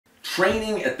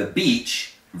training at the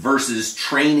beach versus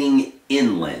training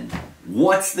inland.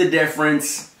 What's the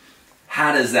difference?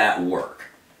 How does that work?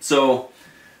 So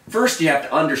first you have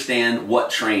to understand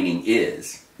what training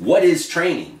is. What is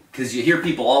training? Because you hear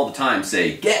people all the time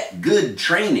say, get good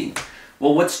training.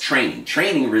 Well, what's training?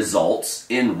 Training results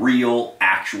in real,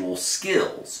 actual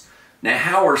skills. Now,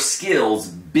 how are skills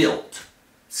built?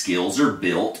 Skills are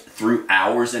built through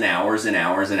hours and hours and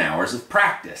hours and hours of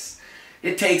practice.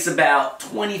 It takes about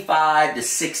 25 to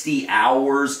 60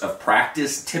 hours of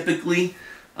practice typically,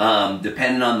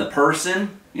 depending on the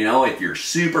person. You know, if you're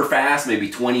super fast,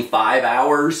 maybe 25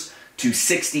 hours to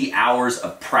 60 hours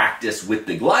of practice with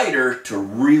the glider to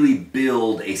really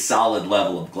build a solid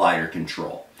level of glider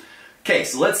control. Okay,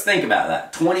 so let's think about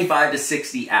that. 25 to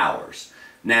 60 hours.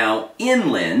 Now,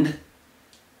 inland,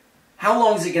 how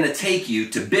long is it going to take you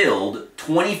to build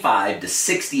 25 to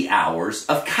 60 hours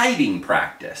of kiting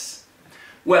practice?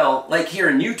 Well, like here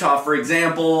in Utah, for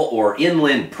example, or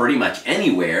inland pretty much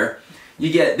anywhere,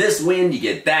 you get this wind, you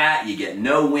get that, you get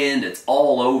no wind, it's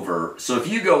all over. So if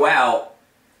you go out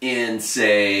in,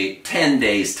 say, 10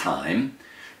 days' time,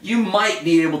 you might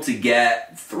be able to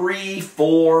get 3,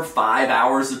 4, 5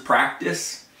 hours of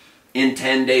practice in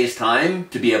 10 days' time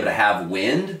to be able to have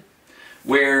wind.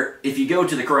 Where if you go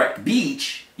to the correct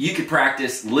beach, you could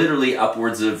practice literally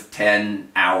upwards of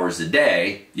 10 hours a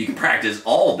day. You can practice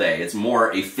all day. It's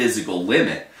more a physical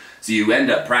limit. So you end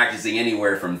up practicing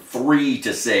anywhere from 3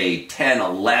 to say 10,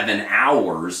 11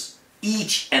 hours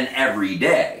each and every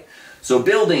day. So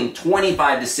building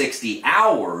 25 to 60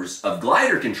 hours of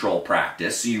glider control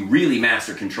practice, so you really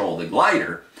master control of the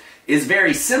glider, is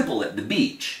very simple at the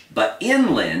beach. But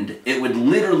inland, it would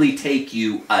literally take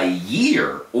you a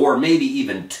year or maybe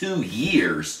even 2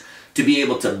 years to be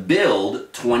able to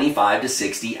build 25 to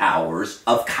 60 hours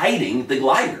of kiting the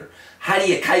glider. How do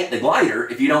you kite the glider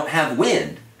if you don't have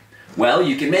wind? Well,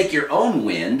 you can make your own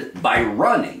wind by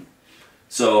running.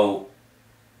 So,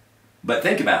 but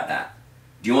think about that.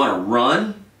 Do you want to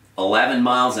run 11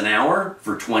 miles an hour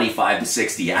for 25 to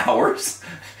 60 hours?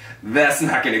 That's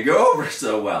not going to go over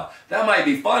so well. That might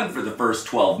be fun for the first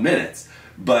 12 minutes,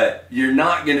 but you're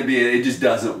not going to be, it just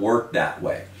doesn't work that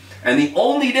way. And the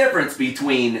only difference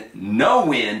between no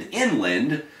wind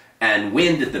inland and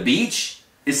wind at the beach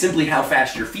is simply how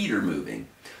fast your feet are moving.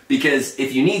 Because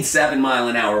if you need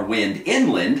 7-mile-an-hour wind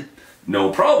inland,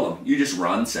 no problem. You just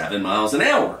run 7 miles an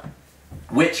hour.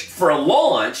 Which, for a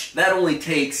launch, that only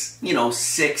takes,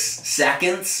 6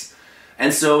 seconds.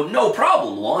 And so, no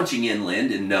problem launching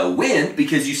inland in no wind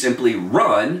because you simply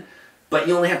run, but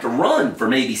you only have to run for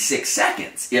maybe 6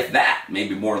 seconds, if that,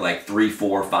 maybe more like 3,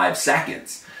 4, 5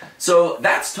 seconds. So,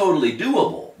 that's totally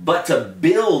doable. But to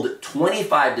build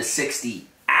 25 to 60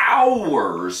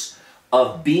 hours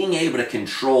of being able to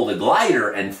control the glider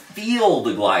and feel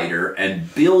the glider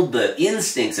and build the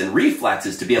instincts and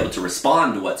reflexes to be able to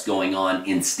respond to what's going on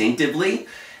instinctively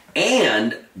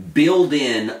and build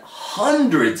in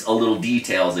hundreds of little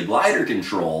details of glider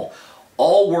control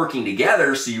all working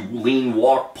together so you lean,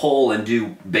 walk, pull, and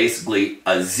do basically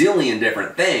a zillion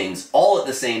different things all at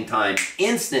the same time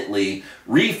instantly.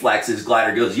 Reflexes,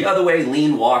 glider goes the other way,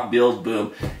 lean, walk, build,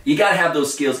 boom. You gotta have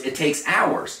those skills. It takes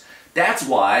hours. That's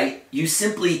why you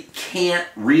simply can't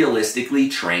realistically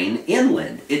train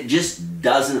inland. It just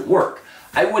doesn't work.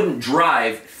 I wouldn't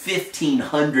drive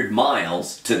 1,500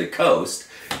 miles to the coast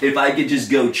if I could just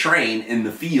go train in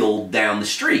the field down the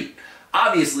street.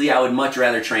 Obviously, I would much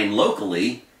rather train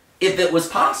locally if it was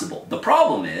possible. The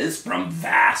problem is, from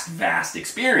vast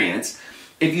experience,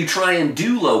 if you try and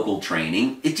do local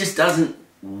training, it just doesn't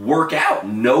work out.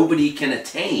 Nobody can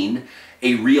attain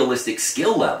a realistic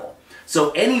skill level.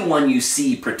 So anyone you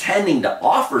see pretending to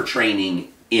offer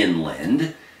training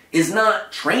inland is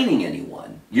not training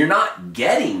anyone. You're not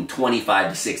getting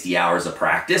 25 to 60 hours of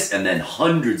practice and then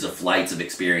hundreds of flights of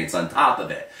experience on top of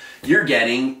it. You're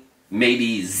getting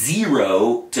maybe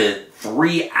 0 to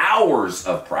 3 hours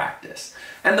of practice.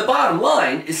 And the bottom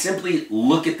line is simply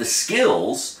look at the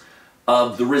skills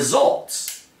of the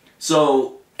results.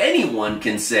 So anyone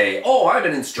can say, oh, I'm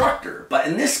an instructor, but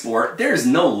in this sport, there's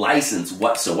no license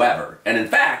whatsoever. And in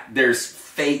fact, there's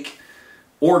fake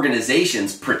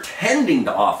organizations pretending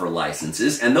to offer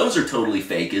licenses, and those are totally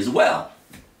fake as well.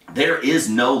 There is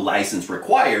no license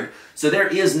required, so there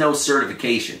is no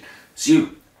certification. So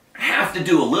you have to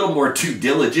do a little more due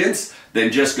diligence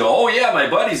than just go, oh yeah, my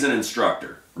buddy's an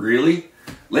instructor. Really?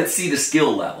 Let's see the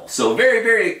skill level. So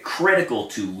very critical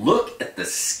to look at the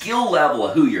skill level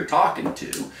of who you're talking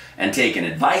to and taking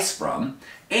advice from,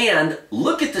 and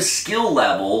look at the skill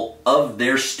level of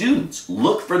their students.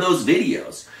 Look for those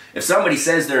videos. If somebody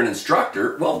says they're an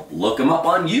instructor, well, look them up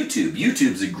on YouTube.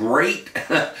 YouTube's a great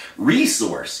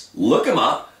resource. Look them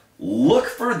up, look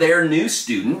for their new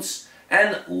students,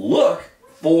 and look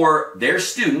for their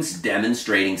students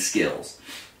demonstrating skills.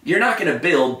 You're not going to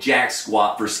build jack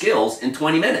squat for skills in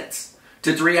 20 minutes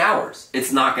to 3 hours.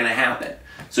 It's not going to happen.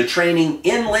 So training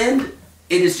inland,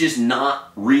 it is just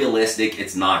not realistic.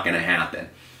 It's not going to happen.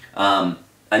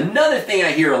 Another thing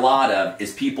I hear a lot of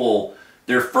is people,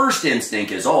 their first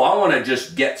instinct is, oh, I want to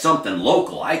just get something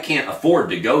local. I can't afford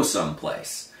to go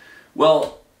someplace.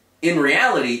 Well, in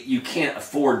reality, you can't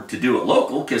afford to do it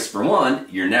local because for one,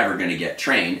 you're never going to get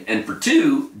trained. And for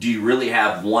two, do you really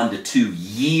have 1 to 2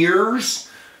 years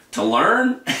to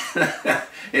learn?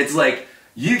 It's like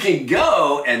you can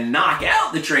go and knock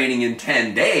out the training in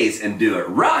 10 days and do it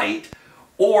right,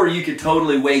 or you could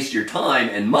totally waste your time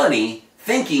and money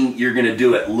thinking you're going to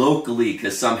do it locally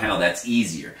because somehow that's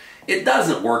easier. It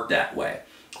doesn't work that way.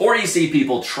 Or you see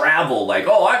people travel like,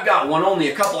 oh, I've got one only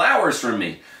a couple hours from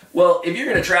me. Well, if you're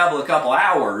going to travel a couple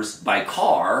hours by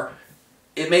car,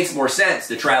 it makes more sense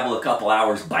to travel a couple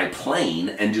hours by plane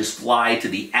and just fly to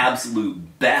the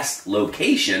absolute best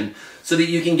location so that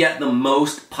you can get the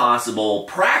most possible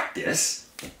practice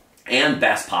and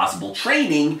best possible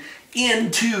training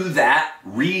into that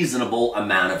reasonable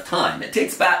amount of time. It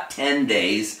takes about 10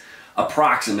 days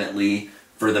approximately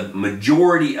for the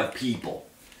majority of people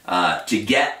to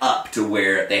get up to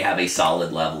where they have a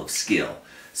solid level of skill.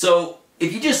 So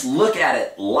if you just look at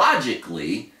it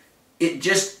logically, it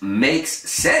just makes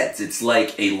sense. It's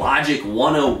like a logic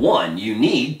 101. You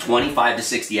need 25 to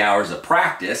 60 hours of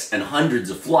practice and hundreds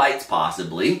of flights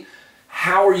possibly.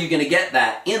 How are you going to get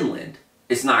that inland?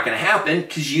 It's not going to happen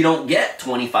because you don't get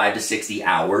 25 to 60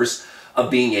 hours of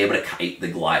being able to kite the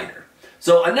glider.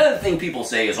 So another thing people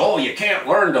say is, oh, you can't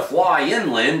learn to fly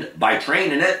inland by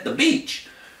training at the beach.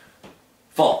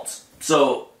 False.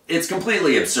 So it's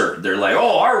completely absurd. They're like,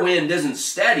 oh, our wind isn't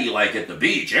steady like at the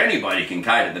beach. Anybody can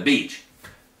kite at the beach.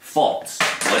 False.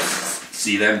 Let's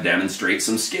see them demonstrate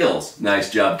some skills.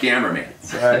 Nice job, cameraman.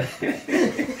 That's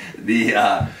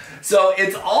right. So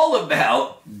it's all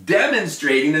about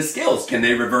demonstrating the skills. Can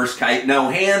they reverse kite no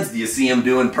hands? Do you see them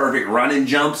doing perfect running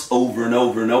jumps over and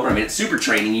over and over? I mean, it's super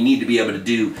training. You need to be able to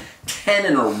do 10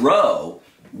 in a row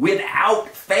without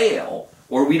fail,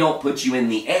 or we don't put you in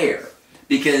the air.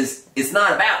 Because it's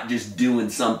not about just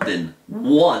doing something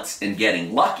once and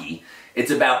getting lucky. It's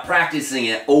about practicing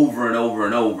it over and over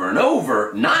and over and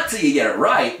over, not till you get it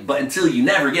right, but until you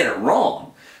never get it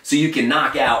wrong. So you can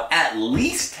knock out at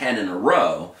least 10 in a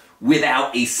row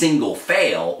without a single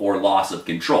fail or loss of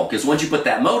control. Because once you put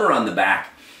that motor on the back,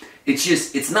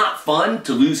 it's not fun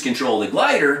to lose control of the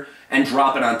glider and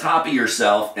drop it on top of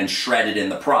yourself and shred it in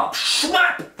the prop.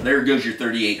 Schwap! There goes your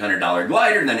 $3,800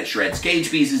 glider, and then it shreds cage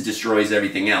pieces, destroys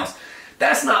everything else.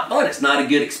 That's not fun. It's not a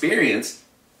good experience.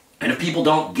 And if people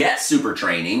don't get super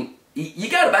training, you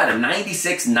got about a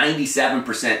 96,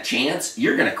 97% chance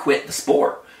you're going to quit the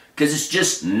sport. Because it's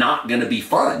just not going to be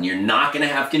fun. You're not going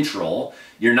to have control.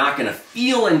 You're not going to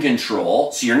feel in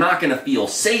control, so you're not going to feel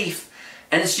safe.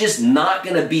 And it's just not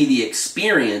going to be the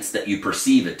experience that you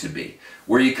perceive it to be.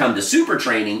 Where you come to super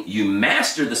training, you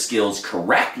master the skills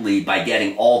correctly by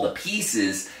getting all the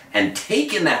pieces and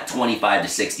taking that 25 to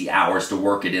 60 hours to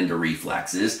work it into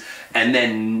reflexes, and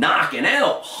then knocking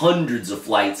out hundreds of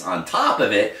flights on top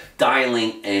of it,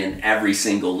 dialing in every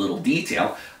single little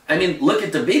detail. I mean, look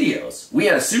at the videos. We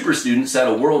had a super student set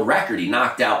a world record. He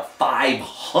knocked out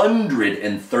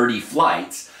 530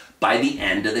 flights by the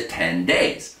end of the 10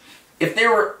 days. If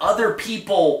there were other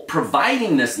people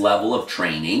providing this level of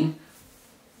training,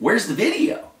 where's the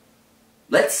video?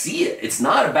 Let's see it. It's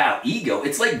not about ego.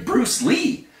 It's like Bruce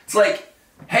Lee. It's like,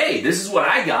 hey, this is what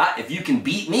I got. If you can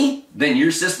beat me, then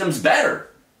your system's better.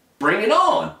 Bring it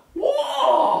on.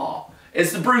 Whoa!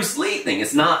 It's the Bruce Lee thing.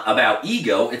 It's not about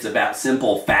ego. It's about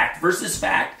simple fact versus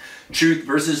fact, truth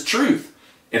versus truth.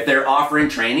 If they're offering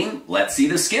training, let's see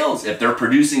the skills. If they're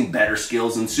producing better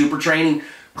skills in super training,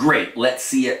 great. Let's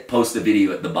see it. Post the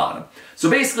video at the bottom. So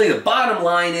basically, the bottom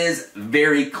line is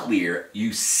very clear.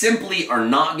 You simply are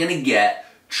not going to get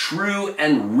true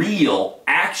and real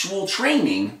actual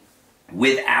training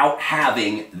without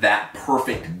having that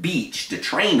perfect beach to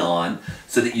train on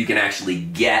so that you can actually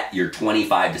get your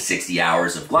 25 to 60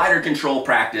 hours of glider control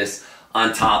practice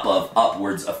on top of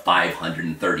upwards of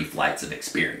 530 flights of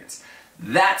experience.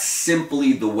 That's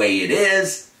simply the way it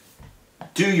is.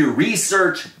 Do your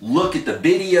research, look at the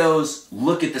videos,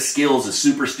 look at the skills of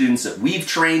super students that we've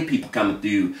trained, people coming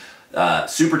through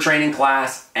super training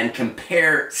class, and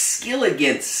compare skill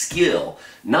against skill.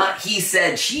 Not he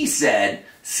said, she said,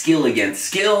 skill against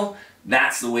skill.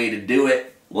 That's the way to do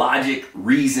it. logic,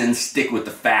 reason, stick with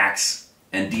the facts,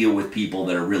 and deal with people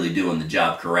that are really doing the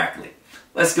job correctly.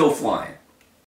 Let's go flying.